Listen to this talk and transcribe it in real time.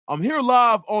I'm here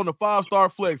live on the 5-Star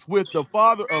Flex with the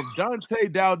father of Dante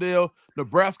Dowdell,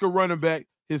 Nebraska running back.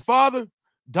 His father,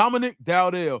 Dominic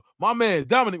Dowdell. My man,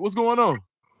 Dominic, what's going on?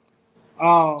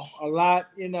 A lot,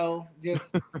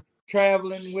 just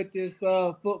traveling with this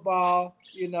football,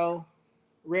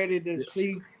 ready to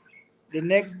see the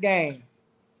next game.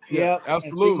 Yeah, Yep. And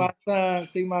absolutely.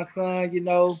 see my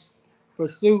son,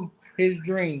 pursue his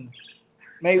dream.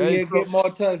 Maybe Hey, he'll get more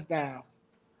touchdowns.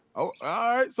 all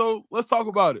right. So let's talk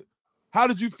about it. How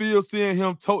did you feel seeing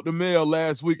him tote the mail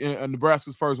last week in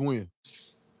Nebraska's first win?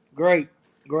 Great,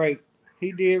 great.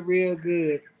 He did real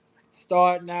good.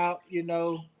 Starting out,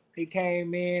 he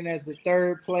came in as the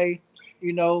third play,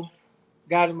 you know,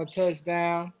 got him a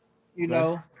touchdown,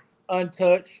 Okay.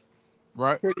 untouched,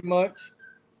 Right. pretty much.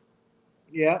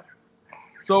 Yeah.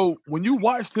 So when you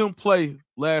watched him play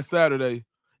last Saturday,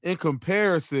 in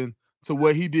comparison to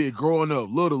what he did growing up,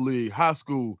 little league, high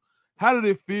school, how did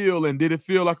it feel? And did it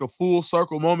feel like a full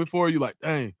circle moment for you? Like,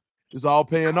 dang, it's all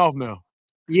paying off now.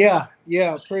 Yeah,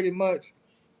 pretty much.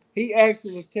 He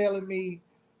actually was telling me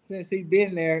since he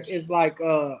been there, it's like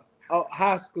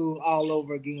high school all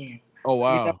over again. Oh You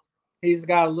know, wow. he's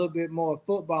got a little bit more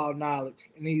football knowledge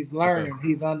and he's Okay. learning,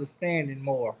 he's understanding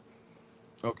more.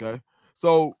 Okay.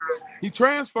 So he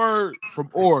transferred from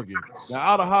Oregon. Now,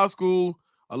 out of high school,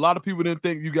 a lot of people didn't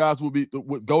think you guys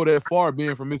would go that far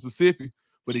being from Mississippi,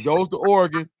 but he goes to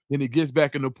Oregon, then he gets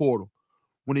back in the portal.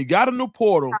 When he got in the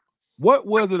portal, what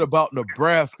was it about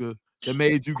Nebraska that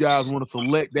made you guys want to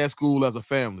select that school as a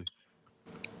family?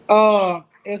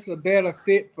 It's a better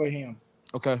fit for him.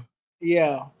 Okay.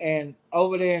 Yeah, and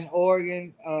over there in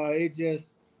Oregon, it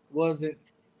just wasn't,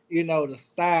 the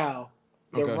style,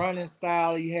 the Okay. running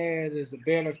style he has is a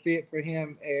better fit for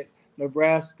him at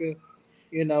Nebraska,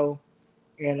 you know,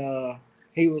 and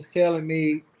he was telling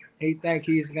me he think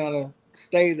he's gonna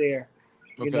stay there,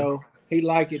 Okay. he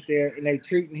like it there, and they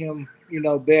treating him,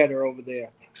 better over there.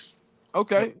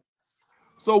 Okay.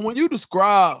 So when you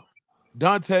describe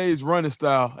Dante's running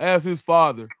style as his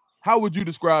father, how would you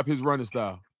describe his running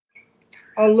style?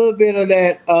 A little bit of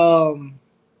that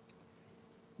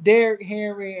Derrick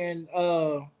Henry and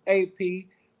AP,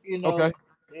 Okay.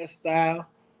 that style,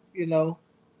 you know,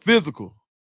 Physical.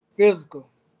 physical.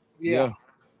 Yeah.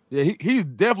 Yeah. Yeah, he's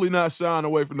definitely not shying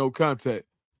away from no contact.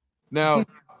 Now,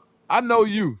 I know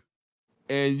you,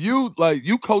 and you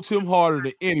coach him harder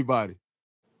than anybody.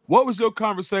 What was your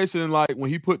conversation like when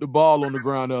he put the ball on the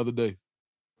ground the other day?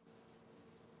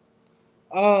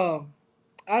 Um,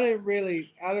 I didn't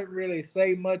really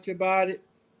say much about it,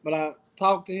 but I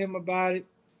talked to him about it,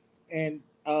 and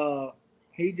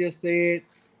he just said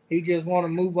he just want to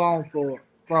move on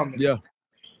from it. Yeah.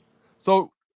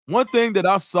 So one thing that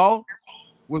I saw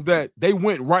was that they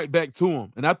went right back to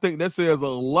him, and I think that says a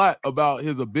lot about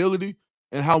his ability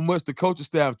and how much the coaching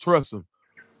staff trusts him.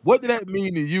 What did that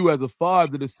mean to you as a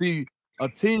father to see a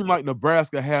team like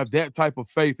Nebraska have that type of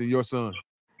faith in your son?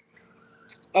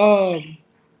 Um,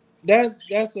 that's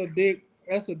a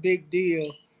big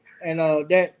deal, and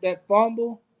that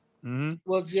fumble Mhm.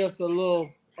 was just a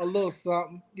little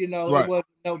something. It Right. wasn't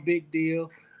no big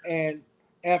deal. And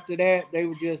after that, they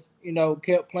were just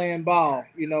kept playing ball.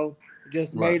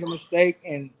 Just Right. made a mistake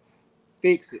and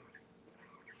fix it.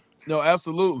 No,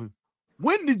 absolutely.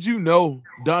 When did you know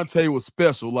Dante was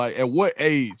special? Like, at what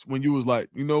age when you was like,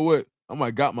 you know what, I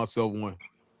might got myself one?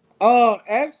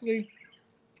 Actually,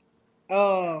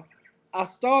 uh, I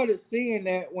started seeing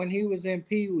that when he was in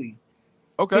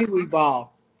Okay. Pee Wee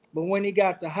ball. But when he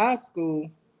got to high school,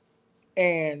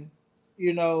 and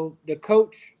the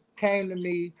coach came to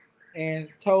me and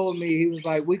told me he was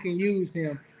like, we can use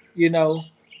him. You know,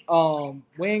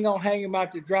 we ain't gonna hang him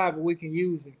out to dry, but we can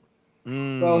use him.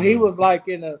 So he Mm, was like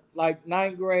in a like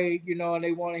ninth grade, and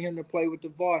they wanted him to play with the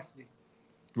varsity.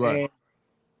 right. And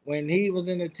when he was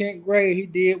in the 10th grade, he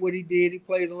did what he did. He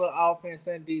played a little offense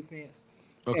and defense.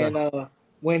 Okay. And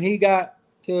when he got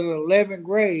to the 11th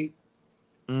grade,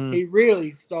 Mm. he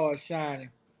really started shining.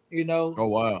 You know, Oh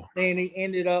wow. then he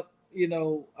ended up,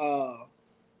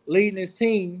 leading his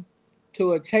team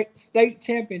to a state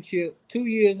championship 2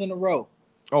 years in a row.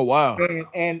 Oh wow.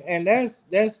 And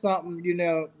that's something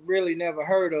really never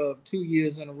heard of 2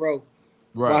 years in a row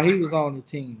Right. while he was on the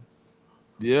team.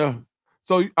 Yeah.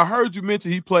 So I heard you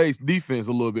mention he plays defense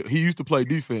a little bit. He used to play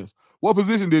defense. What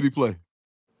position did he play?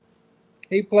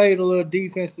 He played a little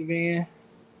defensive end.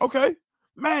 Okay.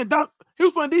 Man, he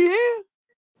was playing DN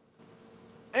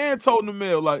and toting the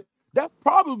mail. Like, that's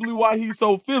probably why he's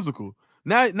so physical.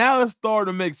 Now it's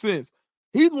starting to make sense.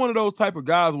 He's one of those type of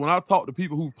guys. When I talk to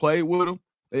people who've played with him,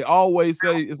 they always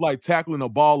say it's like tackling a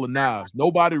ball of knives.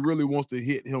 Nobody really wants to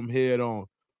hit him head on.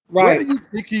 Where Right. do you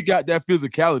think he got that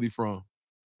physicality from?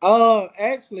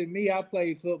 Actually, I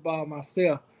played football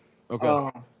myself. Okay.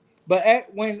 Uh, but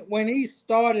when he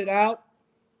started out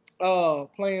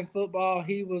playing football,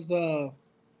 he was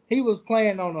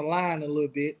playing on the line a little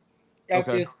bit.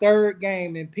 After Okay. his third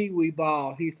game in Pee Wee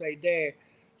ball, he say, "Dad,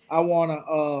 I want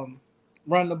to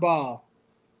run the ball."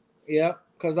 Yeah,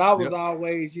 because I was Yep.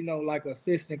 always, like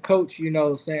assistant coach,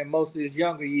 saying most of his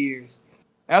younger years.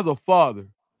 As a father,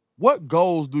 what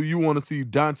goals do you want to see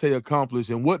Dante accomplish,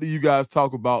 and what do you guys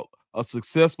talk about a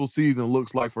successful season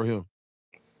looks like for him?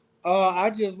 I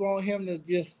just want him to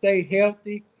just stay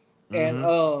healthy and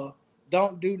Mm-hmm.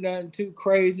 don't do nothing too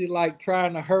crazy like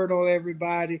trying to hurt on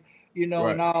everybody,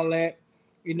 Right. and all that.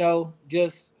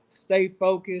 Just stay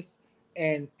focused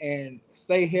and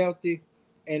stay healthy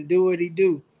and do what he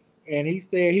do. And he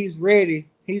said he's ready.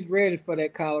 He's ready for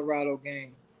that Colorado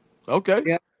game. Okay.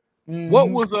 Yeah.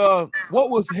 What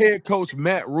was head coach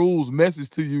Matt Rhule's message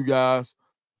to you guys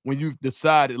when you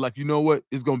decided, like, you know what,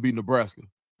 it's gonna be Nebraska?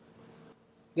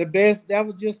 The best. That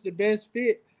was just the best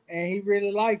fit, and he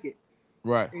really liked it.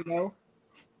 Right. You know.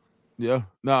 Yeah.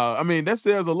 Nah, I mean, that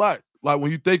says a lot. Like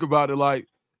when you think about it, like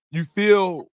you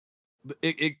feel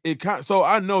it kind, so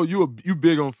I know you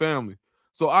big on family.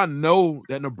 So I know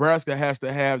that Nebraska has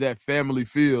to have that family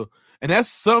feel. And that's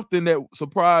something that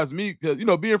surprised me because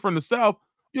being from the South,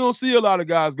 you don't see a lot of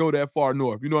guys go that far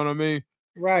north. You know what I mean?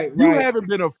 Right. You Right. haven't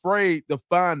been afraid to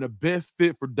find the best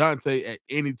fit for Dante at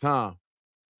any time.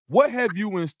 What have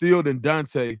you instilled in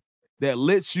Dante that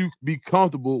lets you be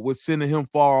comfortable with sending him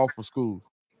far off for school?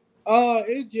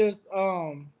 It just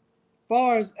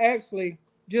far as actually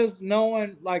just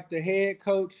knowing like the head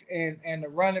coach and the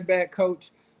running back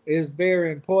coach is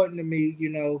very important to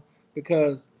me,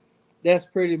 because that's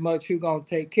pretty much who gonna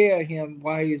take care of him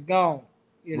while he's gone,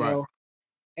 you Right. know.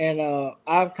 And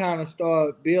I've kind of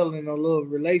started building a little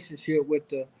relationship with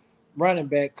the running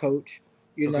back coach,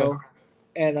 you Okay. know,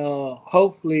 and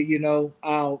hopefully,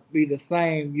 I'll be the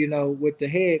same, with the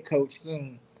head coach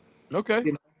soon. Okay.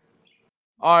 You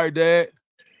All right, Dad.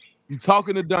 You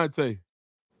talking to Dante.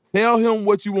 Tell him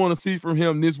what you want to see from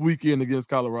him this weekend against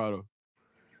Colorado.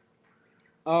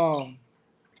 know,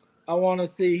 I want to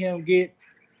see him get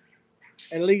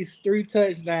at least 3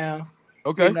 touchdowns,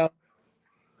 you Okay. know,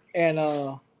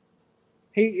 and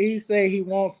he said he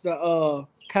wants to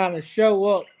kind of show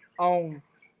up on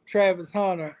Travis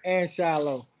Hunter and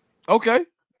Shiloh. Okay.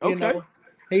 You Okay. know,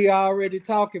 he already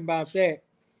talking about that.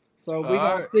 So we All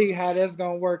gonna right. see how that's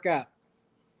gonna work out.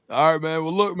 All right, man.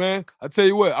 Well, look, man. I tell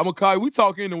you what, I'm gonna call you. We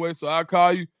talk anyway, so I'll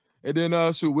call you, and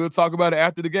then shoot, we'll talk about it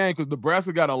after the game because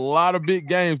Nebraska got a lot of big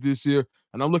games this year,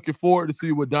 and I'm looking forward to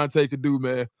see what Dante can do,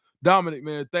 man. Dominic,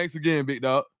 man, thanks again, big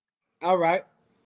dog. All right.